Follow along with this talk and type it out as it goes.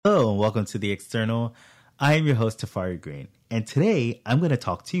welcome to The External. I am your host, Tafari Green, and today I'm going to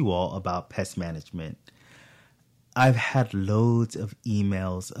talk to you all about pest management. I've had loads of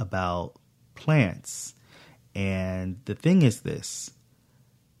emails about plants, and the thing is this: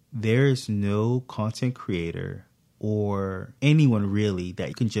 there is no content creator or anyone really that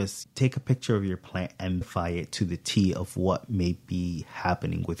you can just take a picture of your plant and identify it to the T of what may be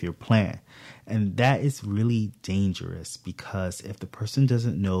happening with your plant. And that is really dangerous because if the person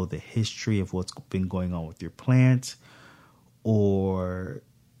doesn't know the history of what's been going on with your plant or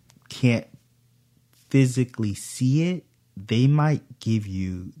can't physically see it, they might give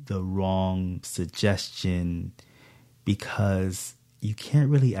you the wrong suggestion because you can't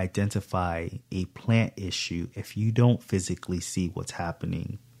really identify a plant issue if you don't physically see what's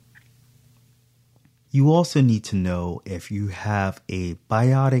happening. You also need to know if you have a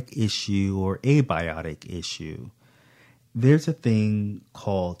biotic issue or abiotic issue. There's a thing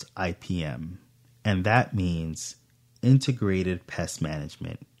called IPM, and that means integrated pest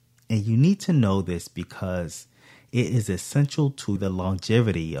management. And you need to know this because it is essential to the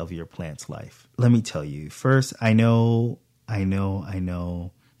longevity of your plant's life. Let me tell you, first, I know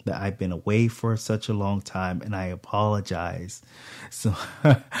that I've been away for such a long time and I apologize. So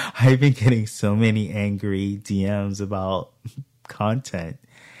I've been getting so many angry DMs about content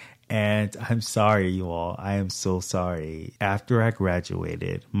and I'm sorry, you all. I am so sorry. After I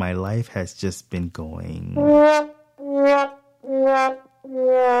graduated, my life has just been going.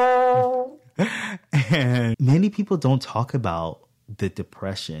 And many people don't talk about the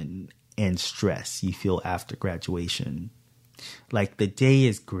depression and stress you feel after graduation. Like the day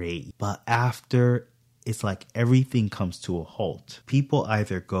is great, but after, it's like everything comes to a halt. People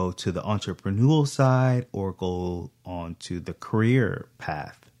either go to the entrepreneurial side or go on to the career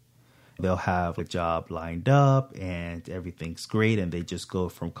path. They'll have a job lined up and everything's great and they just go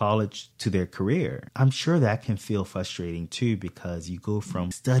from college to their career. I'm sure that can feel frustrating too because you go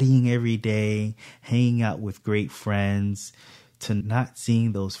from studying every day, hanging out with great friends, to not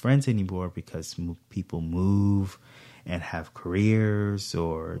seeing those friends anymore because people move and have careers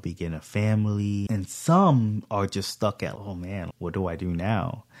or begin a family. And some are just stuck at, oh man, what do I do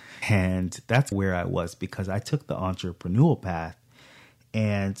now? And that's where I was because I took the entrepreneurial path.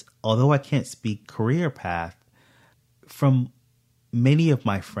 And although I can't speak career path, from many of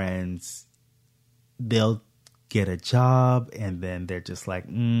my friends, they'll get a job and then they're just like,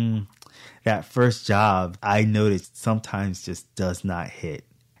 that first job I noticed sometimes just does not hit.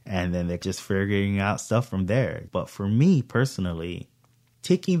 And then they're just figuring out stuff from there. But for me personally,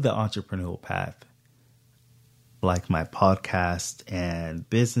 taking the entrepreneurial path, like my podcast and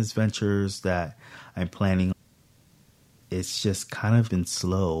business ventures that I'm planning, it's just kind of been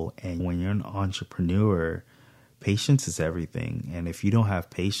slow. And when you're an entrepreneur, patience is everything. And if you don't have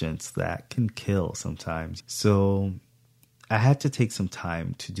patience, that can kill sometimes. So I had to take some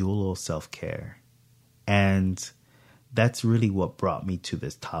time to do a little self-care. And that's really what brought me to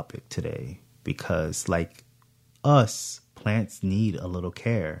this topic today, because like us, plants need a little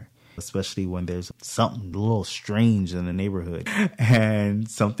care, especially when there's something a little strange in the neighborhood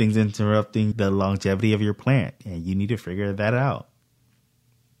and something's interrupting the longevity of your plant and you need to figure that out.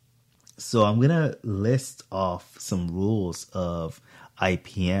 So I'm going to list off some rules of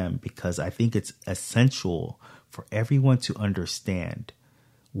IPM because I think it's essential for everyone to understand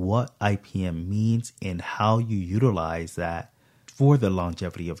what IPM means and how you utilize that for the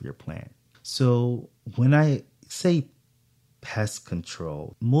longevity of your plant. So when I say pest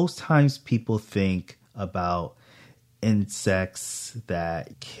control, most times people think about insects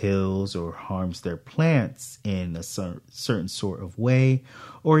that kills or harms their plants in a certain sort of way,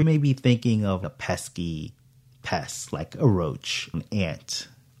 or you may be thinking of a pesky pest like a roach, an ant,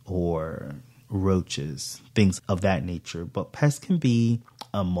 or roaches, things of that nature. But pests can be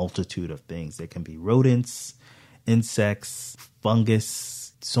a multitude of things. They can be rodents, insects,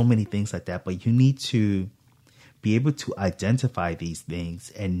 fungus, so many things like that. But you need to be able to identify these things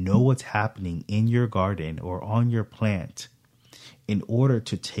and know what's happening in your garden or on your plant in order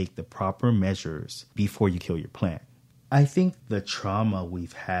to take the proper measures before you kill your plant. I think the trauma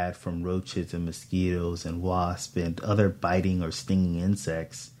we've had from roaches and mosquitoes and wasps and other biting or stinging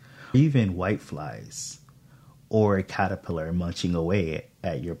insects, or even whiteflies, or a caterpillar munching away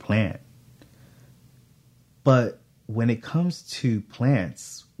at your plant. But when it comes to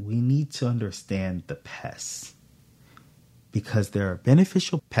plants, we need to understand the pests, because there are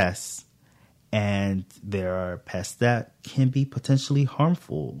beneficial pests and there are pests that can be potentially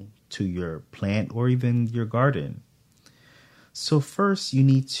harmful to your plant or even your garden. So first, you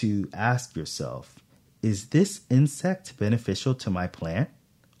need to ask yourself, is this insect beneficial to my plant?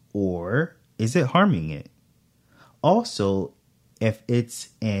 or is it harming it? Also, if it's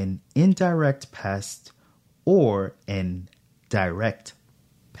an indirect pest or an direct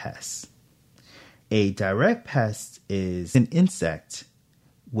pest. A direct pest is an insect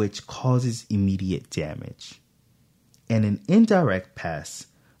which causes immediate damage, and an indirect pest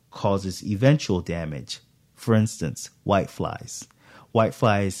causes eventual damage. For instance, whiteflies.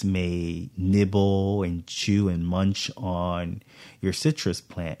 Whiteflies may nibble and chew and munch on your citrus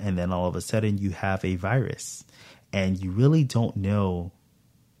plant, and then all of a sudden you have a virus. And you really don't know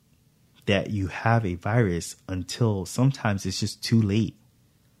that you have a virus until sometimes it's just too late.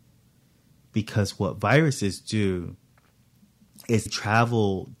 Because what viruses do is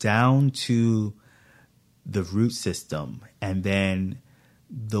travel down to the root system, and then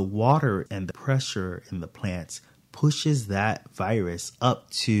the water and the pressure in the plants pushes that virus up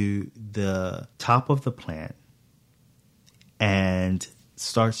to the top of the plant and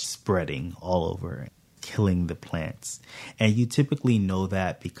starts spreading all over, killing the plants. And you typically know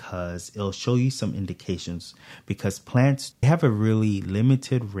that because it'll show you some indications, because plants have a really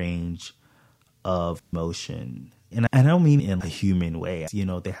limited range of motion. And I don't mean in a human way.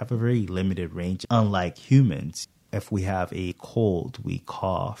 They have a very limited range, unlike humans. If we have a cold, we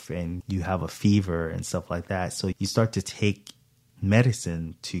cough, and you have a fever and stuff like that. So you start to take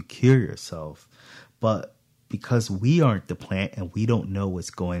medicine to cure yourself. But because we aren't the plant and we don't know what's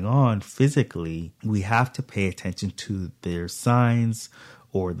going on physically, we have to pay attention to their signs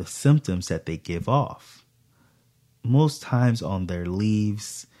or the symptoms that they give off. Most times on their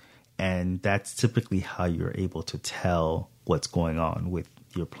leaves, and that's typically how you're able to tell what's going on with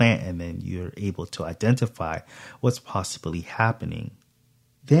your plant, and then you're able to identify what's possibly happening.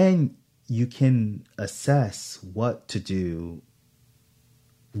 Then you can assess what to do,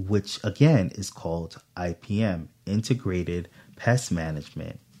 which again is called IPM, Integrated Pest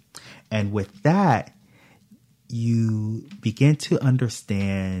Management. And with that, you begin to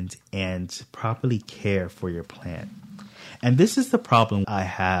understand and properly care for your plant. And this is the problem I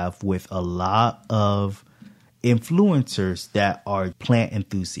have with a lot of influencers that are plant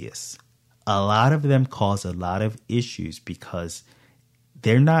enthusiasts. A lot of them cause a lot of issues because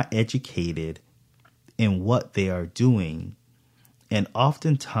they're not educated in what they are doing. And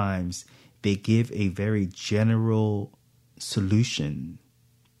oftentimes they give a very general solution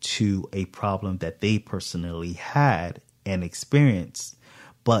to a problem that they personally had and experienced,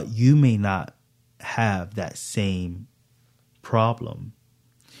 but you may not have that same problem.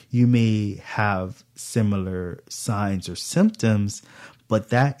 You may have similar signs or symptoms, but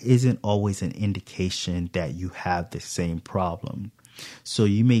that isn't always an indication that you have the same problem. So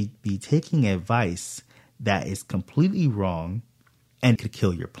you may be taking advice that is completely wrong and could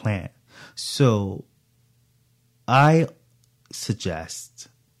kill your plant. So I suggest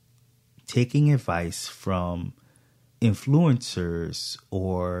taking advice from influencers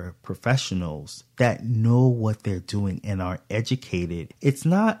or professionals that know what they're doing and are educated. It's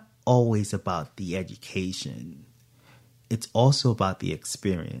not always about the education. It's also about the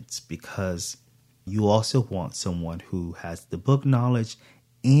experience, because you also want someone who has the book knowledge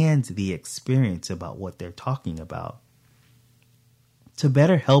and the experience about what they're talking about to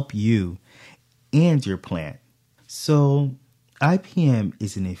better help you and your plant. So IPM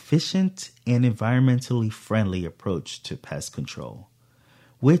is an efficient and environmentally friendly approach to pest control,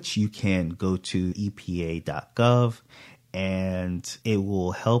 which you can go to epa.gov and it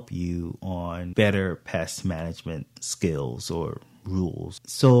will help you on better pest management skills or rules.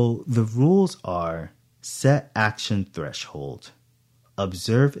 So the rules are: set action threshold,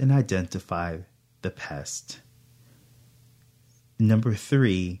 observe and identify the pest. Number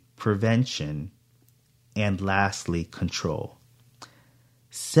 3, prevention. And lastly, control.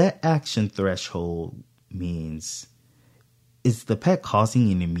 Set action threshold means, is the pet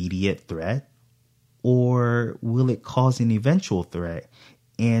causing an immediate threat, or will it cause an eventual threat,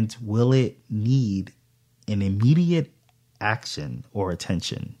 and will it need an immediate action or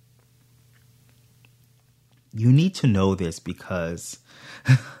attention? You need to know this because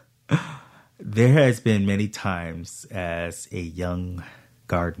there has been many times as a young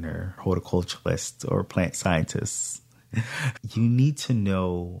gardener, horticulturalist, or plant scientist, you need to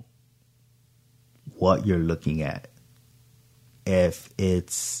know what you're looking at. If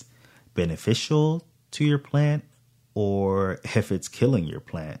it's beneficial to your plant or if it's killing your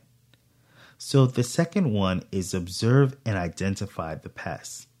plant. So the second one is observe and identify the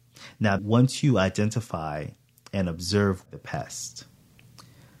pest. Now, once you identify and observe the pest,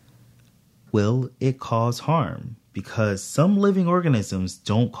 will it cause harm? Because some living organisms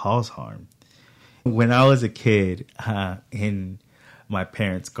don't cause harm. When I was a kid, in my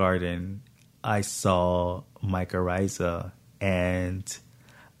parents' garden, I saw mycorrhiza, and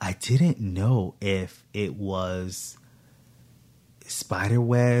I didn't know if it was spider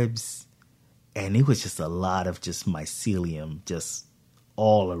webs, and it was just a lot of just mycelium just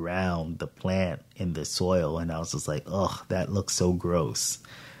all around the plant in the soil. And I was just like, oh, that looks so gross.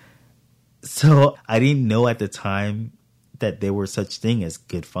 So I didn't know at the time that there were such thing as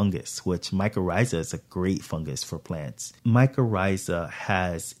good fungus, which mycorrhiza is a great fungus for plants. Mycorrhiza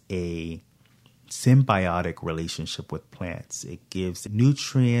has a symbiotic relationship with plants. It gives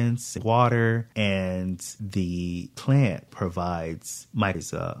nutrients, water, and the plant provides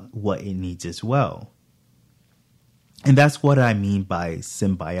mycorrhiza what it needs as well. And that's what I mean by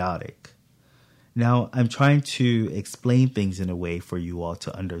symbiotic. Now, I'm trying to explain things in a way for you all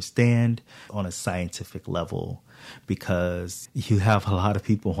to understand on a scientific level, because you have a lot of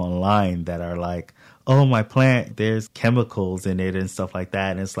people online that are like, oh, my plant, there's chemicals in it and stuff like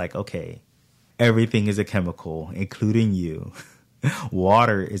that. And it's like, okay, everything is a chemical, including you.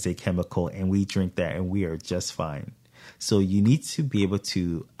 Water is a chemical, and we drink that and we are just fine. So you need to be able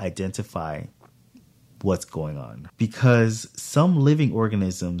to identify what's going on, because some living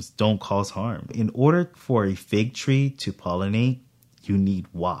organisms don't cause harm. In order for a fig tree to pollinate, you need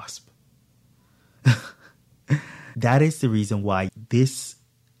wasp. That is the reason why this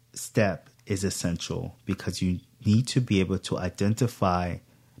step is essential, because you need to be able to identify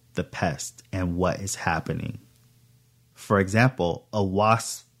the pest and what is happening. For example, a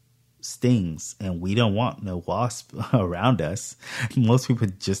wasp stings, and we don't want no wasp around us. Most people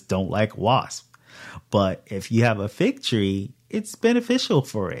just don't like wasps. But if you have a fig tree, it's beneficial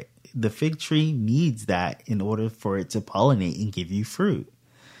for it. The fig tree needs that in order for it to pollinate and give you fruit.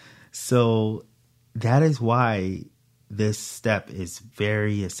 So that is why this step is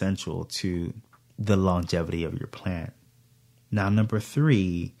very essential to the longevity of your plant. Now, number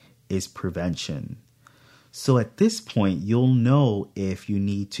 3 is prevention. So at this point, you'll know if you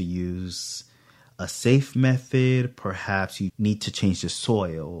need to use a safe method. Perhaps you need to change the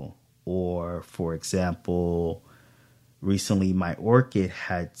soil. Or, for example, recently my orchid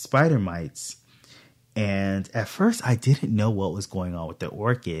had spider mites. And at first, I didn't know what was going on with the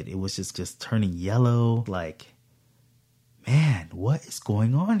orchid. It was just turning yellow. Like, man, what is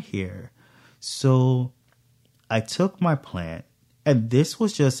going on here? So I took my plant, and this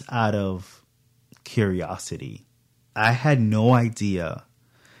was just out of curiosity. I had no idea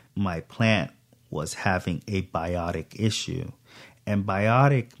my plant was having a biotic issue. And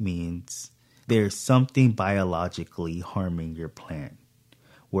biotic means there's something biologically harming your plant,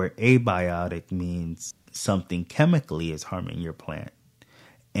 where abiotic means something chemically is harming your plant.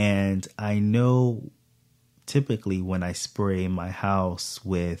 And I know typically when I spray my house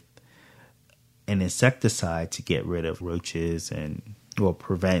with an insecticide to get rid of roaches or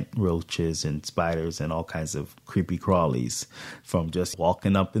prevent roaches and spiders and all kinds of creepy crawlies from just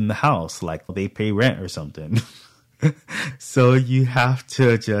walking up in the house like they pay rent or something. So you have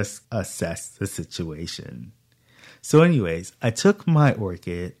to just assess the situation. So anyways, I took my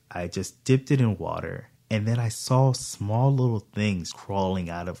orchid, I just dipped it in water, and then I saw small little things crawling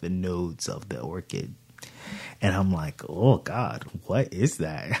out of the nodes of the orchid. And I'm like, oh God, what is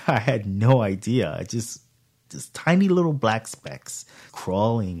that? I had no idea. Just tiny little black specks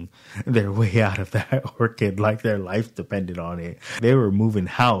crawling their way out of that orchid like their life depended on it. They were moving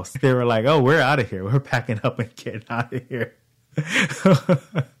house. They were like, oh, we're out of here. We're packing up and getting out of here.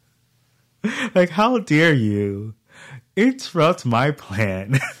 Like, how dare you interrupt my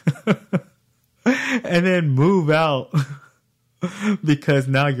plan and then move out because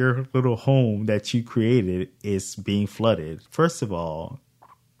now your little home that you created is being flooded. First of all,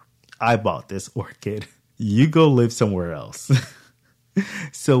 I bought this orchid. You go live somewhere else.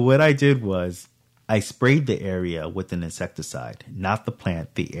 So what I did was I sprayed the area with an insecticide, not the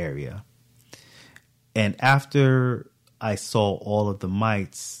plant, the area. And after I saw all of the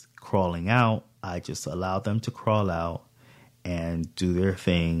mites crawling out, I just allowed them to crawl out and do their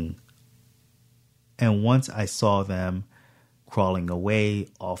thing. And once I saw them crawling away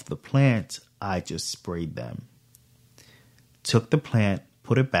off the plant, I just sprayed them. Took the plant,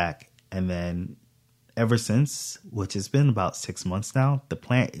 put it back, and then ever since, which has been about 6 months now, the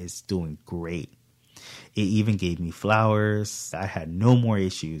plant is doing great. It even gave me flowers. I had no more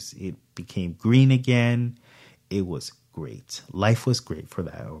issues. It became green again. It was great. Life was great for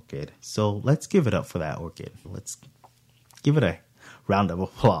that orchid. So let's give it up for that orchid. Let's give it a round of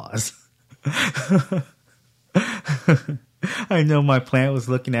applause. I know my plant was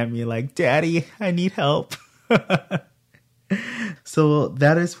looking at me like, Daddy, I need help. So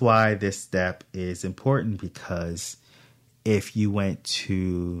that is why this step is important, because if you went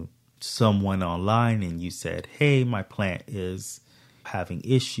to someone online and you said, hey, my plant is having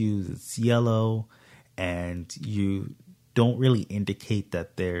issues, it's yellow, and you don't really indicate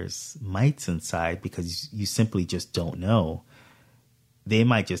that there's mites inside because you simply just don't know. They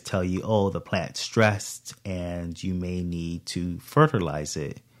might just tell you, oh, the plant's stressed and you may need to fertilize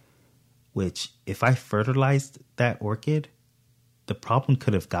it, which if I fertilized that orchid, the problem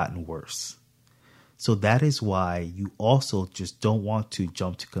could have gotten worse. So that is why you also just don't want to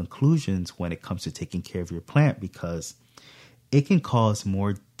jump to conclusions when it comes to taking care of your plant, because it can cause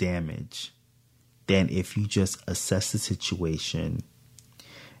more damage than if you just assess the situation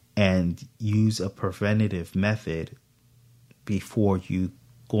and use a preventative method before you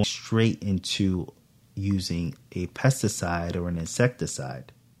go straight into using a pesticide or an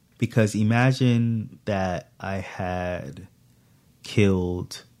insecticide. Because imagine that I had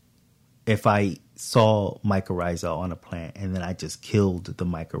killed, if I saw mycorrhiza on a plant and then I just killed the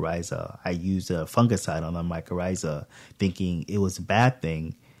mycorrhiza. I used a fungicide on the mycorrhiza thinking it was a bad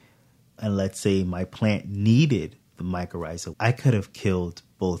thing. And let's say my plant needed the mycorrhiza. I could have killed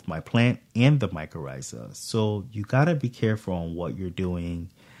both my plant and the mycorrhiza. So you got to be careful on what you're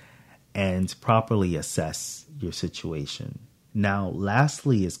doing and properly assess your situation. Now,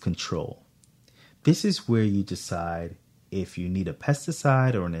 lastly is control. This is where you decide if you need a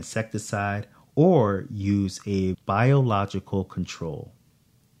pesticide or an insecticide or use a biological control.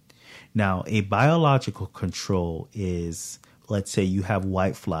 Now, a biological control is, let's say you have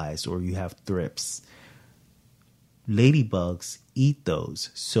whiteflies or you have thrips. Ladybugs eat those.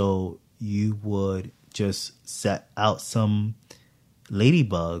 So you would just set out some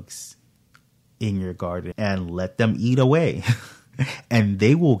ladybugs in your garden and let them eat away. And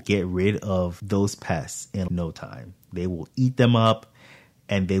they will get rid of those pests in no time. They will eat them up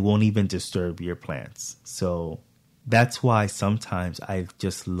and they won't even disturb your plants. So that's why sometimes I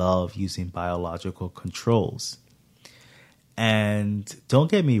just love using biological controls. And don't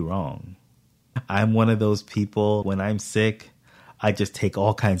get me wrong, I'm one of those people, when I'm sick, I just take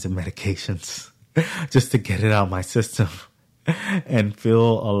all kinds of medications just to get it out of my system and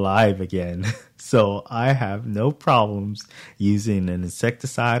feel alive again. So I have no problems using an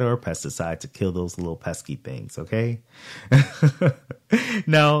insecticide or a pesticide to kill those little pesky things, okay?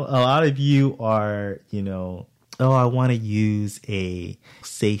 Now, a lot of you are, oh, I want to use a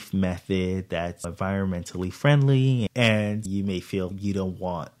safe method that's environmentally friendly, and you may feel you don't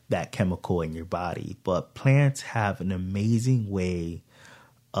want that chemical in your body. But plants have an amazing way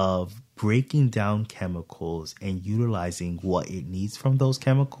of breaking down chemicals and utilizing what it needs from those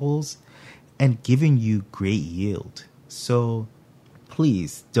chemicals and giving you great yield. So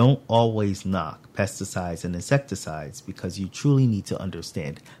please don't always knock pesticides and insecticides, because you truly need to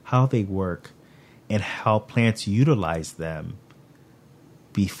understand how they work and how plants utilize them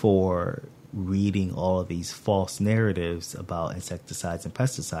before reading all of these false narratives about insecticides and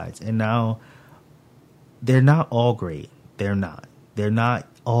pesticides. And now, they're not all great. They're not. They're not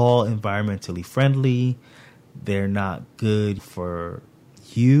all environmentally friendly. They're not good for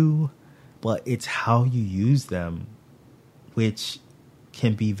you, but it's how you use them, which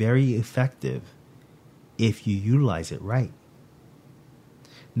can be very effective if you utilize it right.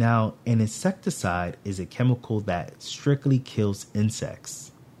 Now, an insecticide is a chemical that strictly kills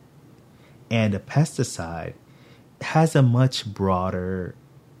insects. And a pesticide has a much broader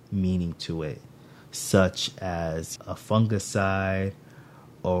meaning to it, such as a fungicide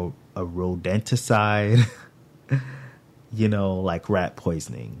or a rodenticide. Like rat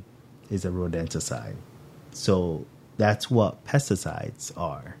poisoning is a rodenticide. So that's what pesticides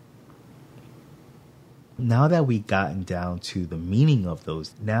are. Now that we've gotten down to the meaning of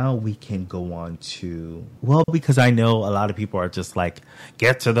those, now we can go on to, because I know a lot of people are just like,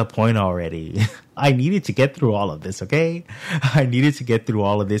 get to the point already. I needed to get through all of this, okay? I needed to get through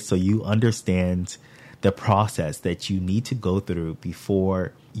all of this so you understand the process that you need to go through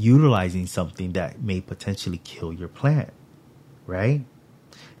before utilizing something that may potentially kill your plant, right?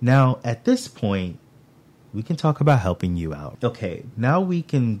 Now, at this point, we can talk about helping you out. Okay, now we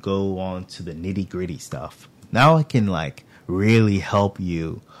can go on to the nitty-gritty stuff. Now I can really help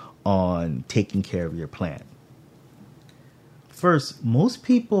you on taking care of your plant. First, most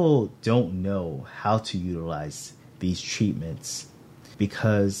people don't know how to utilize these treatments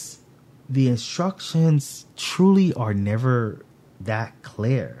because the instructions truly are never that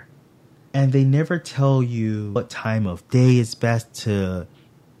clear. And they never tell you what time of day is best to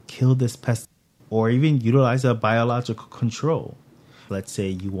kill this pest or even utilize a biological control. Let's say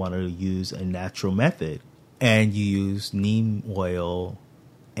you want to use a natural method and you use neem oil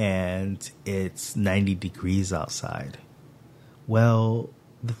and it's 90 degrees outside. Well,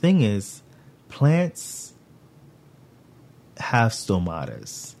 the thing is, plants have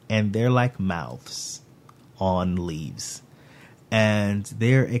stomatas, and they're like mouths on leaves. And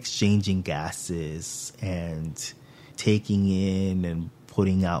they're exchanging gases and taking in and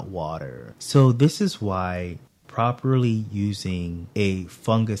putting out water. So this is why properly using a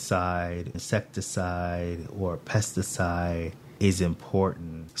fungicide, insecticide, or pesticide is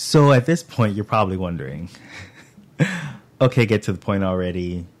important. So at this point, you're probably wondering, okay, get to the point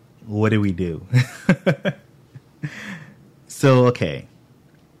already. What do we do? So, okay.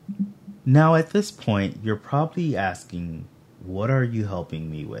 Now at this point, you're probably asking, what are you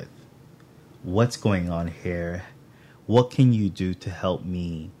helping me with? What's going on here? What can you do to help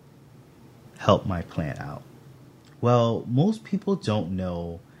me help my plant out? Well, most people don't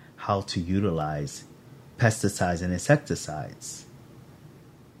know how to utilize pesticides and insecticides.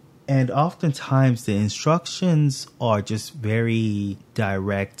 And oftentimes the instructions are just very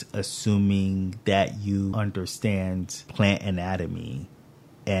direct, assuming that you understand plant anatomy.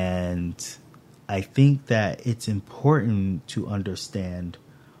 And I think that it's important to understand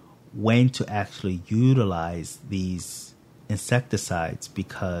when to actually utilize these insecticides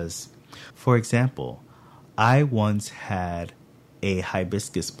because, for example, I once had a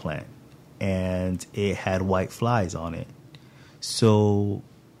hibiscus plant and it had white flies on it. So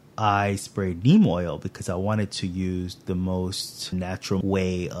I sprayed neem oil because I wanted to use the most natural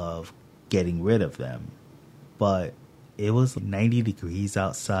way of getting rid of them. But it was 90 degrees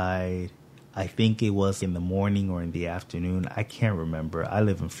outside. I think it was in the morning or in the afternoon. I can't remember. I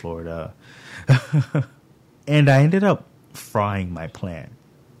live in Florida. And I ended up frying my plant.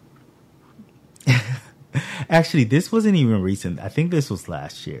 Actually, this wasn't even recent. I think this was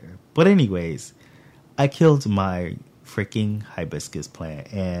last year. But anyways, I killed my freaking hibiscus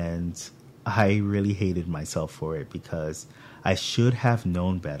plant. And I really hated myself for it because I should have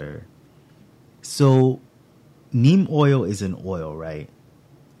known better. So neem oil is an oil, right?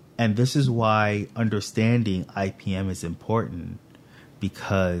 And this is why understanding IPM is important,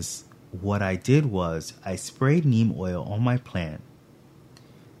 because what I did was I sprayed neem oil on my plant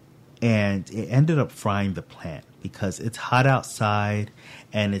and it ended up frying the plant because it's hot outside.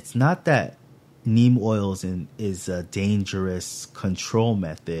 And it's not that neem oil is a dangerous control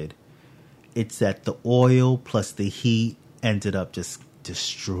method. It's that the oil plus the heat ended up just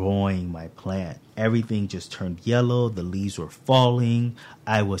destroying my plant. Everything just turned yellow. The leaves were falling.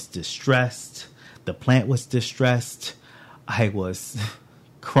 I was distressed. The plant was distressed. I was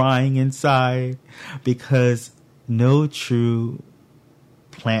crying inside because no true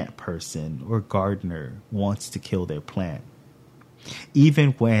plant person or gardener wants to kill their plant.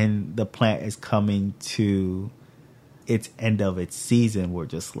 Even when the plant is coming to its end of its season, we're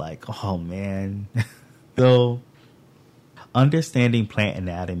just like, oh man. So understanding plant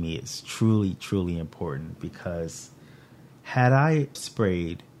anatomy is truly, truly important because had I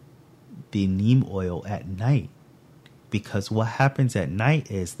sprayed the neem oil at night, because what happens at night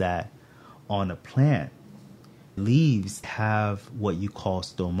is that on a plant, leaves have what you call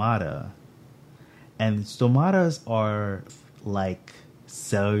stomata. And stomatas are like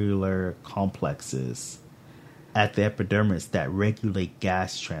cellular complexes at the epidermis that regulate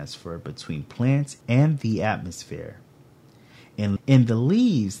gas transfer between plants and the atmosphere. And in the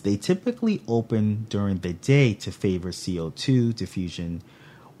leaves, they typically open during the day to favor CO2 diffusion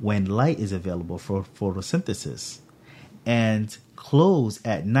when light is available for photosynthesis, and close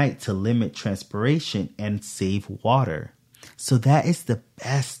at night to limit transpiration and save water. So that is the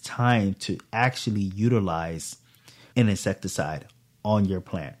best time to actually utilize an insecticide on your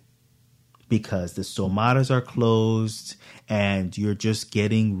plant because the stomatas are closed and you're just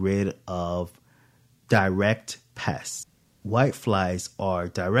getting rid of direct pests. Whiteflies are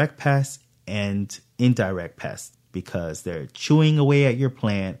direct pests and indirect pests because they're chewing away at your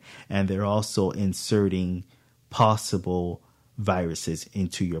plant and they're also inserting possible viruses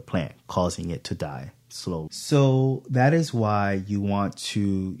into your plant, causing it to die slowly. So that is why you want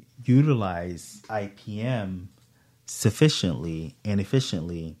to utilize IPM sufficiently and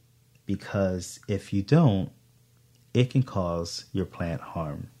efficiently, because if you don't, it can cause your plant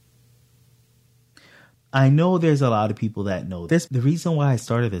harm. I know there's a lot of people that know this. The reason why I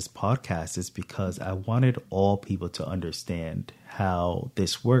started this podcast is because I wanted all people to understand how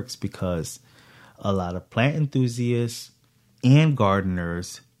this works, because a lot of plant enthusiasts and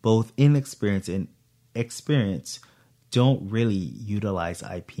gardeners, both inexperienced and experienced, don't really utilize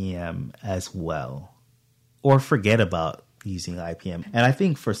IPM as well or forget about using IPM. And I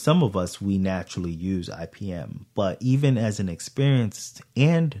think for some of us, we naturally use IPM. But even as an experienced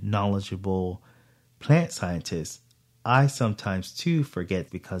and knowledgeable plant scientist, I sometimes too forget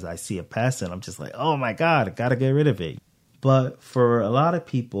because I see a pest and I'm just like, oh my God, I gotta get rid of it. But for a lot of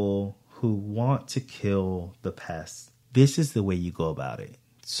people who want to kill the pest, this is the way you go about it.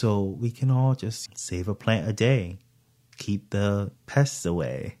 So we can all just save a plant a day. Keep the pests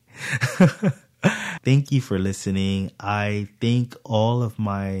away. Thank you for listening. I thank all of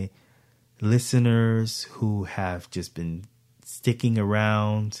my listeners who have just been sticking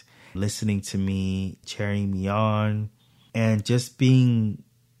around, listening to me, cheering me on, and just being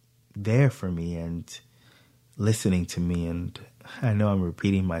there for me and listening to me. And I know I'm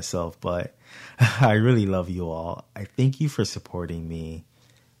repeating myself, but I really love you all. I thank you for supporting me.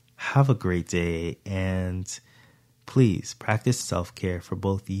 Have a great day, and please practice self-care for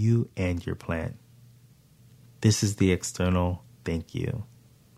both you and your plant. This is The External. Thank you.